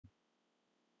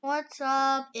What's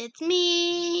up? It's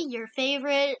me, your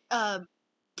favorite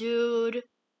dude,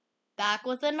 back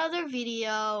with another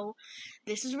video.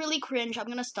 This is really cringe. I'm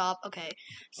gonna stop. Okay.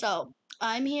 So,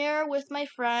 I'm here with my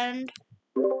friend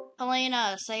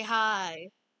Helena. Say hi.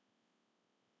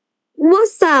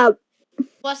 What's up?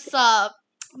 What's up?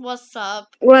 What's up?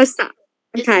 What's up?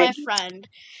 It's Okay. my friend.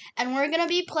 And we're gonna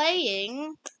be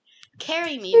playing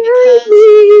Carry Me because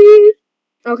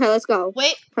Okay, let's go.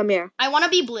 wait, Come here. I wanna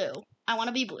be blue. I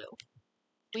wanna be blue.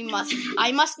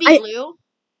 I must be I- blue.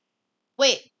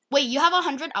 Wait, you have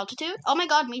 100 altitude? Oh my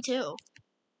god, me too.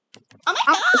 Oh my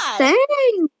god!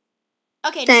 Same.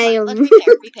 Okay, never mind. Same.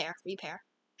 Let's repair.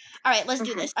 Alright, let's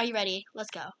do Okay. this. Are you ready? Let's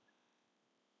go.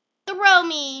 Throw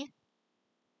me!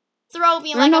 Throw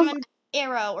me I don't like know I'm if- an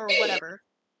arrow or whatever.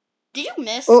 Did you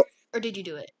miss? Oh, Or did you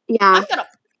do it? yeah. I'm gonna...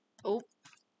 Oh.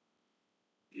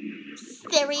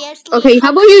 Seriously? Okay,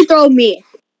 how about you throw me?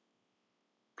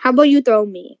 How about you throw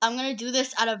me? I'm gonna do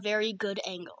this at a very good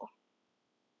angle.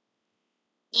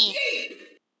 You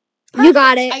Perfect.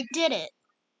 got it. I did it.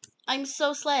 I'm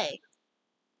so slay.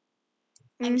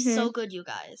 I'm so good, you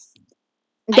guys.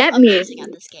 Get I'm me. amazing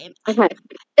at this game. Okay.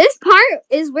 This part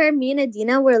is where me and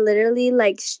Adina were literally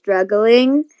like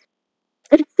struggling.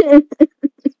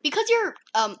 Because you're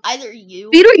either you.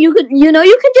 Peter, you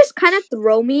can just kind of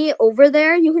throw me over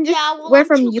there. You can just Yeah, well, where I'm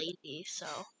from too you. lazy, so.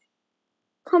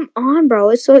 Come on, bro.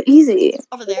 It's so easy.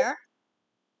 Over there?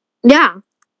 Yeah.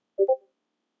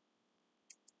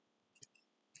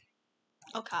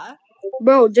 Okay.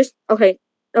 Bro, just okay.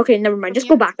 Okay, never mind. From Just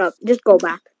go here? back up. Just go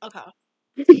back. Okay.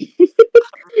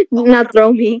 Not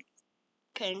throw me.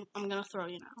 Okay, I'm gonna throw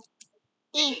you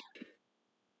now.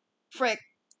 Frick.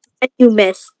 And you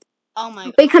missed. Oh my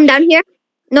god. Wait, come down here.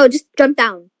 No, just jump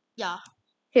down. Yeah.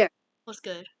 Here. What's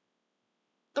good?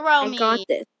 Throw I me. got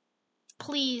this.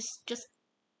 Please, just...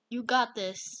 You got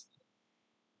this.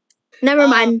 Never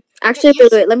mind. Actually,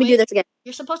 wait. Let me do this again.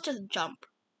 You're supposed to jump.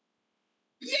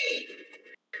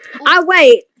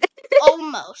 Wait.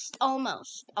 Almost.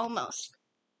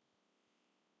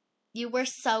 You were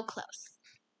so close.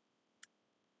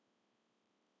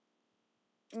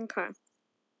 Okay.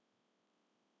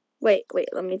 Wait.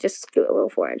 Let me just do it a little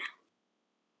forward.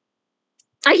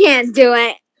 I can't do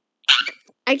it.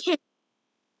 I can't.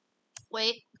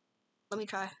 Wait. Let me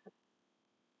try.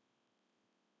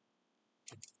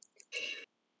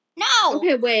 No!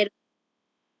 Okay, wait.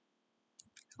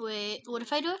 Wait, what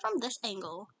if I do it from this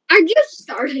angle? I just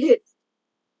started.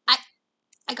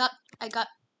 I got...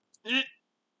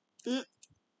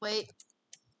 Wait.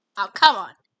 Oh, come on.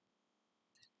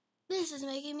 This is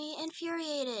making me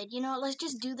infuriated. You know, let's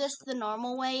just do this the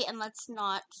normal way and let's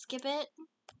not skip it.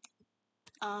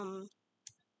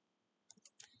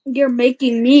 You're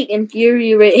making me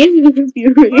infuriated.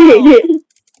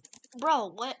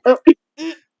 Bro, what? Oh.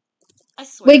 I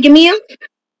swear. Wait, give me a...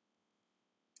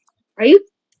 Are you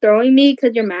throwing me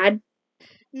because you're mad?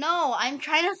 No, I'm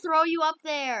trying to throw you up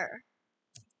there.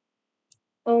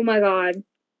 Oh my god.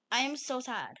 I am so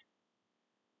sad.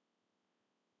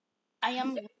 I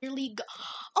am really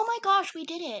oh my gosh, we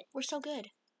did it. We're so good.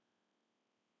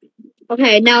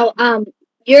 Okay, now,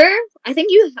 I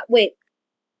think wait.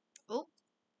 Oh.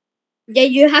 Yeah,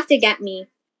 you have to get me.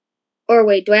 Or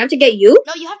wait, do I have to get you?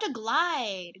 No, you have to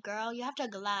glide, girl. You have to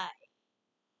glide.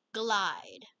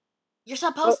 Glide. You're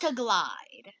supposed to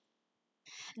glide.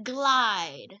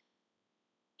 Glide.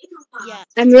 Yes.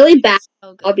 I'm really bad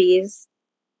So at good. hobbies.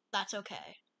 That's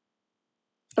okay.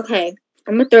 Okay,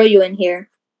 I'm gonna throw you in here.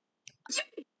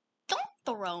 Don't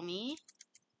throw me.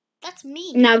 That's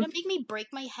me. Now, You're gonna make me break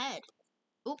my head.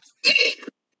 Oops.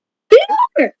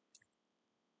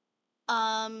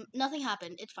 Nothing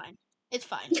happened. It's fine. It's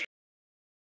fine.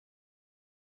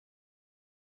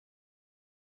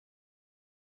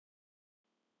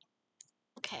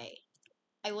 Okay.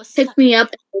 I was pick me up.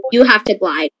 You have to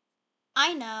glide.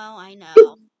 I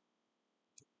know.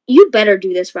 You better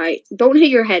do this right. Don't hit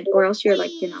your head, or else you're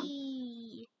like,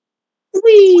 Whee!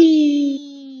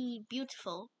 Whee!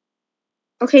 Beautiful.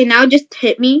 Okay, now just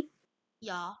hit me.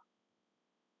 Yeah.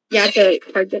 Yeah, the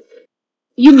target.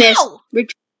 You missed.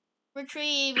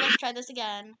 Retrieve. Let's try this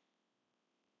again.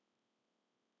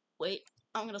 Wait,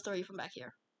 I'm gonna throw you from back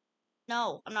here.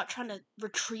 No, I'm not trying to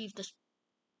retrieve this.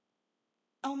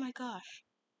 Oh my gosh.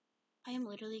 I am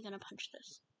literally gonna punch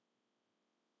this.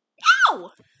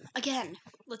 Ow! Again.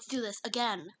 Let's do this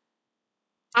again.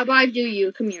 How about I do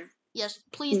you? Come here. Yes,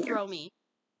 please throw me.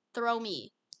 Throw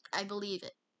me. I believe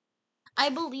it. I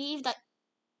believe that.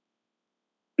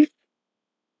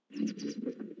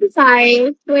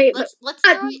 Sorry. Wait. Let's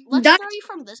throw you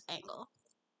from this angle.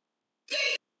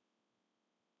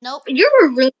 Nope. You were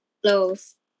really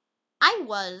close. I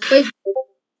was. Wait,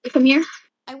 come here.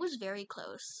 I was very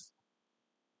close.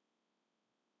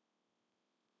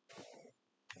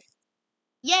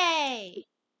 Yay!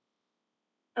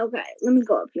 Okay, let me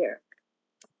go up here.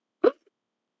 Oh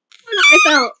no, I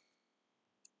fell.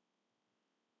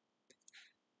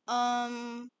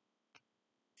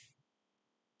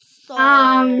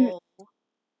 So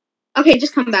Okay,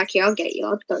 just come back here. I'll get you.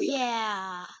 I'll throw you.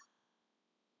 yeah.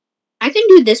 I can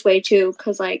do this way too,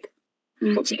 cause like,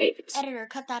 Editor,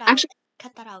 cut that out. actually,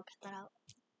 Cut that out. Cut that out.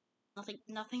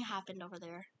 Nothing happened over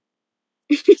there.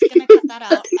 Just gonna cut that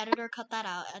out. Editor, cut that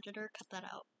out. Editor, cut that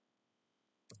out.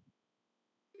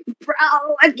 bro,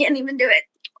 I can't even do it.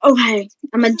 Okay,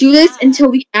 I'm This gonna is do this bad. until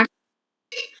we act.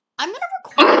 I'm gonna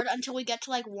record until we get to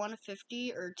like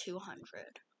 150 or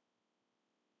 200.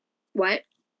 What?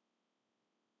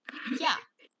 Yeah.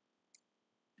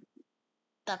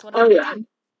 That's what Oh I'm gonna yeah. do.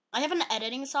 I have an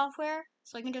editing software,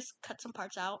 so I can just cut some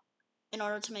parts out in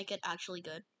order to make it actually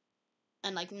good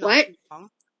and like not What? too long.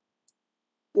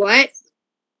 What?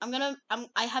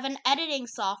 I have an editing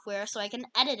software, so I can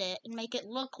edit it and make it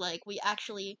look like we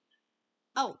actually.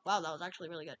 Oh wow, that was actually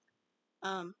really good.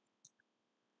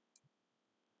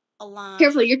 Align.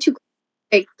 Careful, you're too.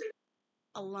 Hey.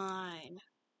 Align.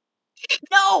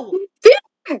 No,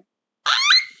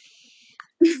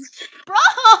 bro.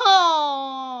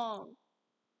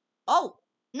 Oh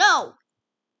no.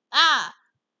 Ah.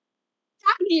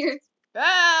 Stop here.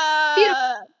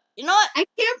 Ah. You know what? I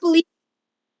can't believe.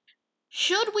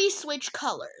 Should we switch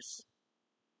colors?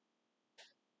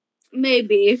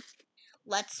 Maybe.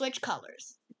 Let's switch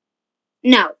colors.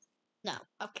 No. No.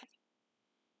 Okay.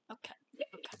 Okay.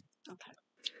 Okay. Okay.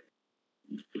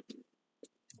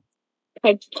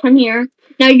 Okay, come here.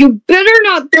 Now you better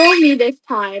not throw me this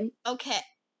time. Okay.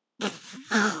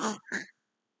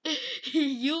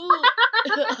 You.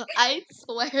 I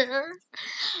swear.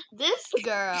 This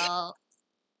girl.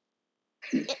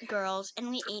 It girls, and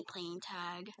we ain't playing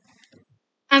tag.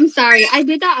 I'm sorry. I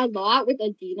did that a lot with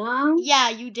Adina. Yeah,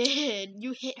 you did.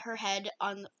 You hit her head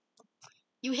on.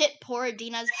 You hit poor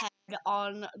Adina's head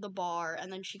on the bar,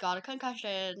 and then she got a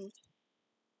concussion.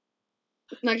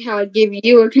 Like how I give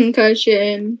you a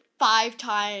concussion. 5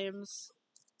 times.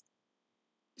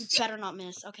 You better not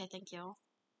miss. Okay, thank you.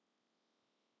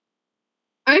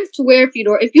 I swear,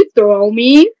 Fedor, if you throw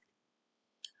me,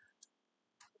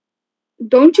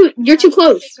 don't you? You're too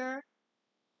close.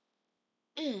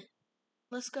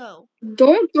 Let's go.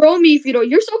 Don't throw me, Fedor.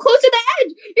 You're so close to the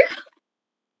edge.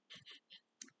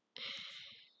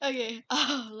 Okay.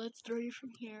 Oh, let's throw you from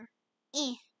here.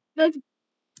 You Okay,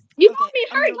 got me.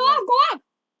 I'm Hurry, gonna go up.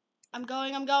 I'm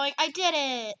going. I did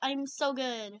it. I'm so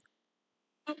good.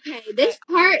 Okay, this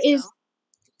Alright, part let's is. go.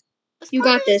 This You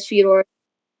part got is. this, Fedor.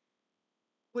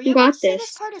 Were You you about got to say this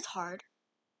this. part is hard?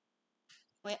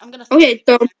 Wait, I'm gonna. Okay,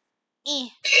 throw.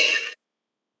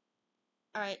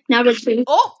 Alright. Now let's see.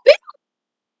 Oh!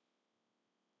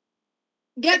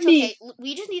 Get It's me. okay.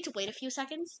 We just need to wait a few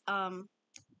seconds.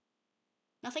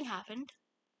 Nothing happened.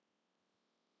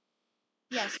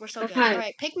 Yes, we're so good. Okay.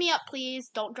 Alright, pick me up, please.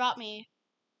 Don't drop me.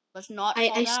 Let's not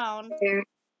fall I down. swear.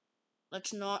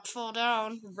 Let's not fall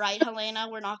down. Right, Helena?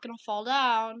 We're not gonna fall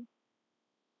down.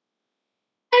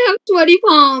 I have sweaty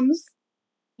palms.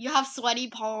 You have sweaty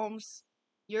palms.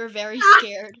 You're very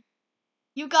scared.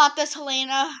 You got this,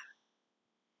 Helena.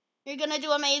 You're gonna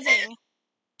do amazing.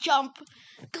 Jump.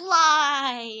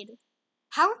 Glide.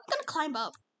 How are we gonna climb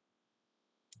up?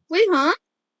 Wait, huh?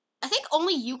 I think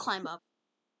only you climb up.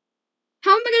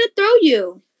 How am I gonna throw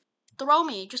you? Throw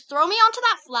me. Just throw me onto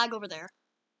that flag over there.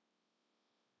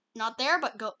 Not there,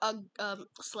 but go,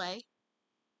 sleigh.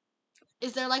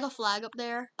 Is there like a flag up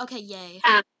there? Okay, yay.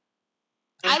 I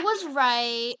was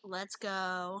right. Let's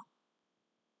go.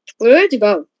 Where do I have to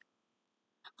go?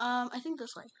 I think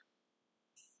this way.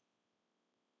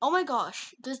 Oh my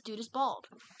gosh, this dude is bald.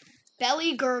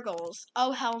 Belly gurgles.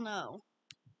 Oh hell no.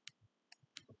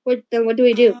 What do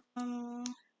we do?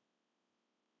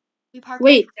 We parkour.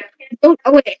 Wait. Oh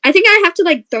wait. I think I have to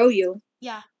like throw you.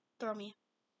 Yeah, throw me.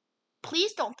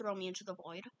 Please don't throw me into the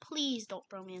void. Please don't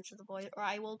throw me into the void, or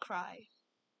I will cry.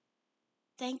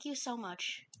 Thank you so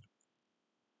much.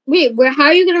 Wait, how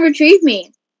are you gonna retrieve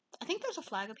me? I think there's a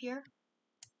flag up here.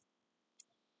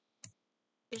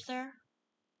 Is there?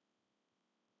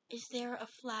 Is there a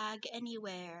flag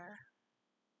anywhere?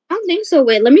 I don't think so.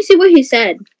 Wait, let me see what he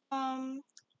said. Um,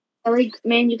 Like,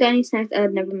 man, you got any snacks?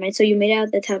 Never mind. So you made it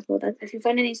out the tadpole. That if you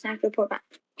find any snacks, report back.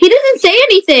 He doesn't say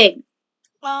anything.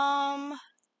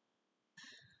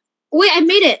 Wait, I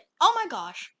made it. oh my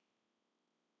gosh.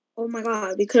 Oh my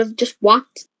god, we could have just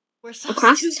walked We're so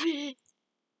across. stupid.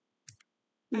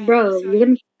 Bro, you're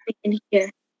gonna be in here.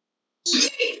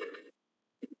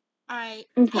 Alright,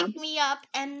 Okay. pick me up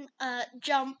and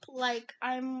jump like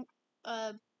I'm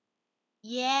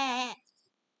yeah.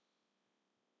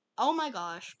 Oh my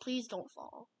gosh, please don't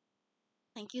fall.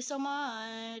 Thank you so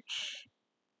much.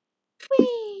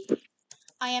 Whee!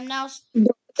 I am now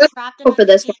trapped in Go a for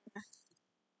this one. container.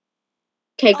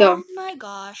 Okay, Oh go. my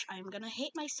gosh, I'm gonna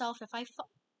hate myself if I fall.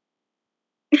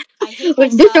 I hate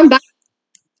Wait, just jump myself. back.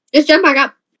 Just jump back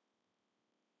up.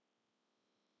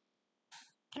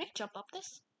 Can I jump up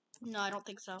this? No, I don't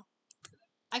think so.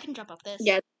 I can jump up this.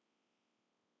 Yeah.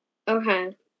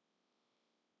 Okay.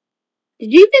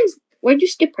 Did you even? Why'd you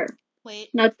skip her? Wait,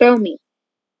 Now throw me.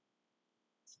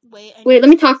 wait, I Wait, need let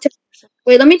me talk to.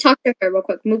 Wait, let me talk to her real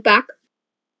quick. Move back.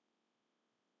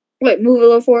 Wait, move a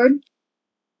little forward.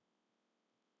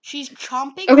 She's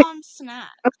chomping Okay. on snack.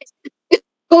 Okay.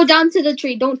 Go down to the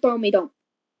tree. Don't throw me. Don't.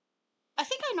 I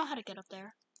think I know how to get up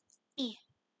there.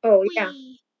 Oh yeah.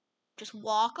 Whee! Just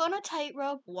walk on a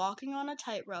tightrope, walking on a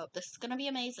tightrope. This is gonna be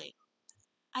amazing.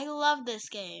 I love this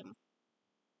game.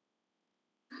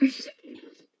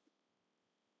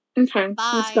 Okay. Let's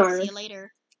Bye. See start. you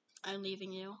later. I'm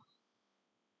leaving you.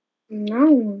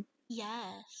 No.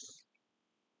 Yes.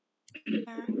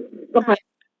 Okay. Alright.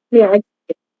 Yeah.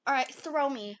 Alright, throw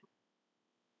me.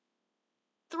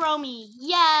 Throw me.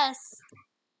 Yes!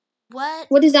 What?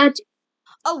 What does that do?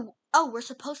 Oh, we're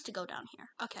supposed to go down here.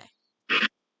 Okay.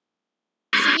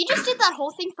 So we just did that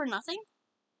whole thing for nothing?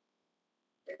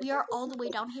 We are all the way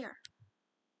down here.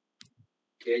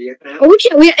 Oh,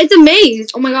 it's a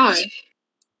maze. Oh my god.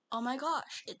 Oh my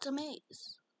gosh, it's a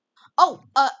maze. Oh,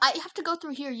 I have to go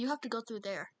through here. You have to go through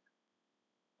there.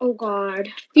 Oh god.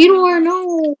 Oh Theodore, my gosh.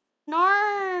 no.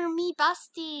 Nar, me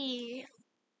busty.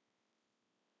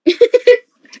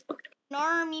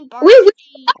 Nar, me Wait,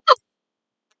 barsty.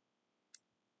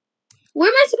 where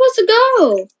am I supposed to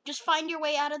go? Just find your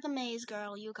way out of the maze,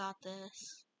 girl. You got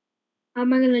this. How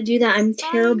am I gonna do that? I'm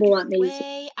Find terrible your at mazes.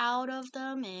 way out of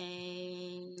the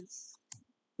maze.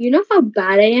 You know how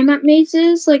bad I am at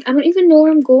mazes? Like, I don't even know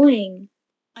where I'm going.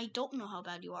 I don't know how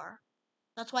bad you are.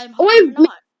 That's why I'm Oh, hoping I you're not.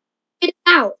 made it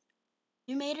out.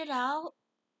 You made it out?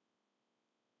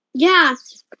 Yeah.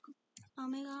 Oh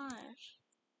my gosh.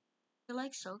 You're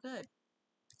like so good.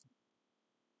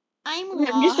 I'm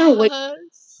Okay, I'm just gonna wait.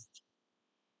 lost.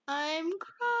 I'm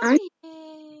I'm,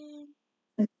 crying.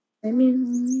 maybe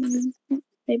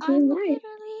I'm I'm right.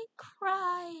 literally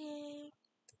crying.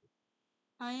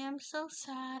 I am so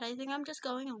sad. I think I'm just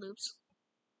going in loops.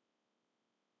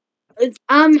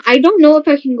 I don't know if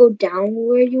I can go down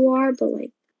where you are, but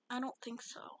like, I don't think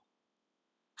so.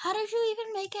 How did you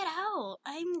even make it out?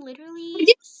 I'm I literally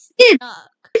did.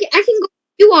 stuck. I can go.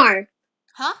 You are.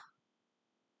 Huh?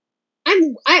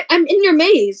 I'm in your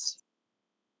maze.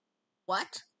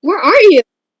 What? Where are you?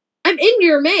 I'm in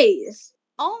your maze.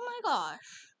 Oh my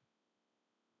gosh.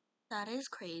 That is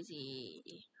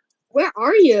crazy. Where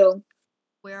are you?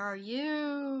 Where are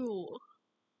you?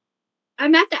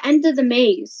 I'm at the end of the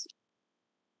maze.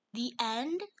 The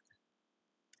end?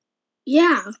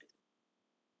 Yeah.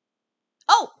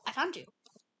 Oh, I found you.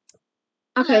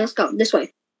 Okay, Hello. let's go this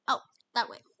way. Oh, that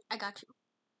way. I got you.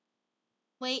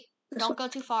 Wait, don't go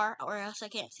too far or else I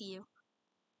can't see you.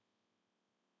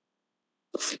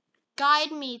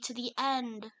 Guide me to the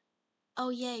end. Oh,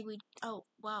 yay. Oh,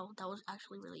 wow. That was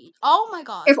actually really easy. Oh my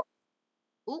gosh.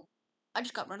 Oop. I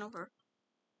just got run over.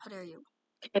 How dare you?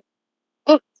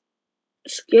 Oh,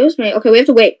 excuse me. Okay, we have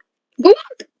to wait. Go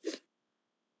up.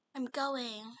 I'm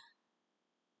going.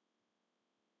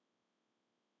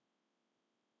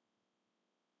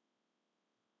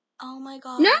 Oh my No.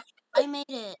 gosh. I made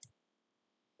it.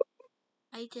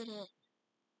 I did it.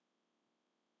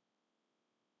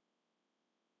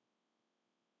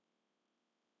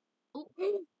 Oop.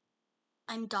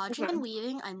 I'm dodging Okay. and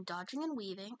weaving. I'm dodging and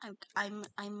weaving. I'm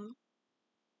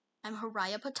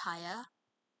Haraya Pataya.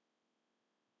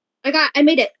 I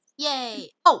made it. Yay.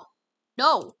 Oh,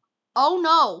 no. Oh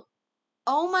no.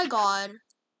 Oh my god.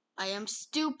 I am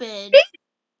stupid.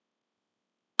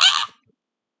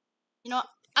 You know what?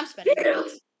 I'm spending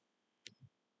Robux.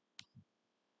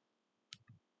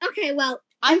 Okay, well,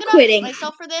 I'm I'm gonna hate quitting.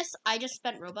 myself for this. I just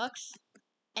spent Robux.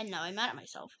 And now I'm mad at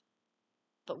myself.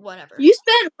 But whatever. You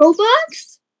spent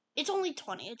Robux? It's only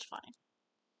 20. It's fine.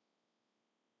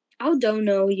 I'll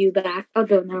dono you back. I'll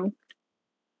dono.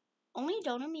 Only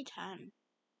donate me 10.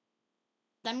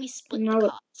 Then we split the No.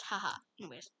 cost. Haha.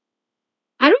 Anyways.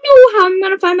 I don't know how I'm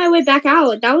gonna find my way back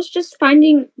out. That was just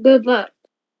finding good luck.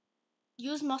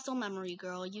 Use muscle memory,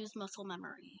 girl. Use muscle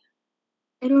memory.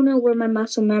 I don't know where my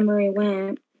muscle memory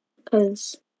went.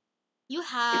 Because You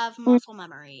have muscle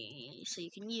memory. So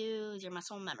you can use your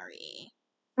muscle memory.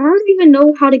 I don't even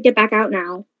know how to get back out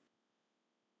now.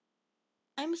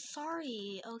 I'm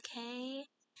sorry, okay?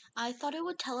 I thought it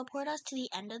would teleport us to the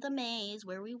end of the maze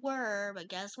where we were, but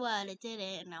guess what? It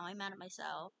didn't, and now I'm mad at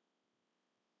myself.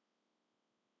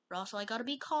 But also, I gotta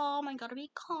be calm. I gotta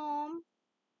be calm.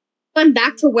 Going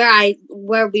back to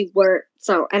where we were,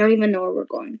 so I don't even know where we're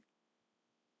going.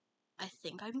 I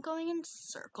think I'm going in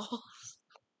circles.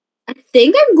 I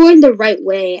think I'm going the right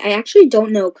way. I actually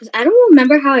don't know because I don't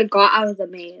remember how I got out of the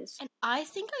maze. And I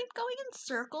think I'm going in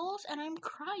circles, and I'm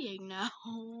crying now.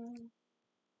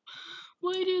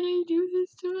 Why did I do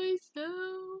this to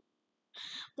myself?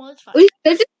 Well, it's fine.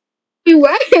 This is where we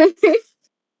were.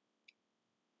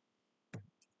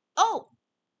 Oh!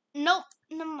 Nope.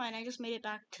 Never mind. I just made it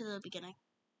back to the beginning.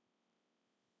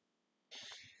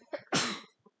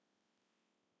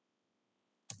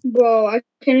 Bro, I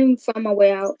can't even find my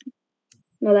way out.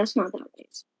 No, that's not that way.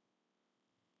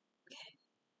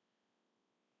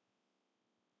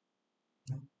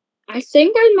 I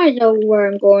think I might know where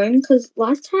I'm going because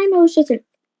last time I was just Okay.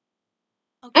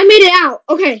 I made it out.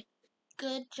 Okay.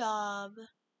 Good job.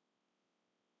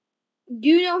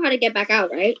 You know how to get back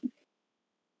out, right?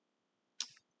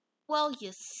 Well,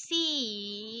 you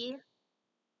see,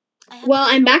 Well,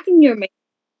 I'm back in your maze,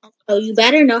 so you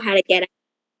better know how to get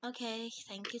out. Okay,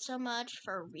 thank you so much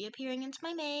for reappearing into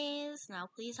my maze. Now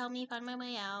please help me find my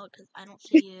way out, because I don't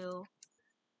see you.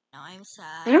 Now I'm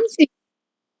sad. I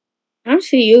don't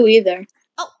see you either.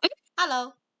 Oh,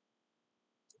 hello.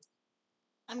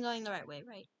 I'm going the right way,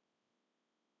 right?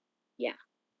 Yeah.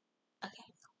 Okay.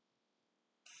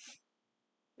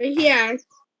 Right here.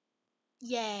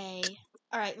 Yay.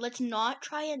 Alright, let's not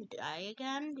try and die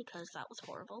again, because that was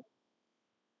horrible.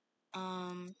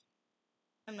 I'm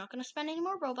not gonna spend any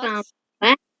more Robux,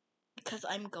 because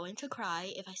I'm going to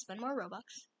cry if I spend more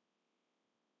Robux.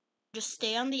 Just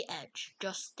stay on the edge.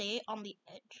 Just stay on the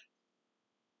edge.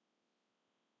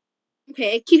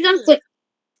 Okay, it keeps on flipping.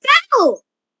 Ow!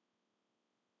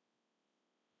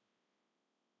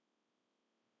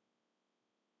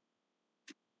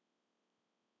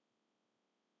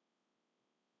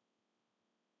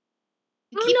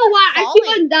 I don't know why. I keep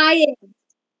on dying.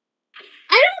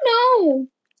 I don't know.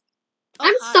 Oh,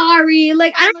 I'm hi. sorry.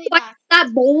 Like, I don't Finally know why back.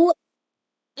 that bowl.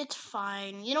 It's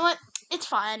fine. You know what? It's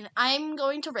fine. I'm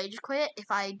going to rage quit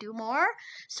if I do more.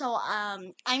 So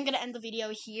I'm gonna end the video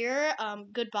here.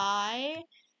 Goodbye,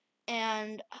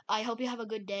 and I hope you have a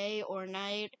good day or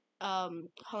night.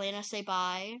 Helena, say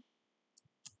bye.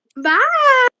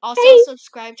 Bye. Also,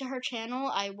 subscribe to her channel.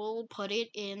 I will put it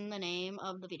in the name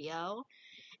of the video.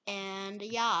 And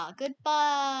yeah,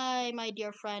 goodbye, my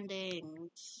dear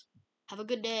friendings. Have a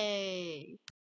good day.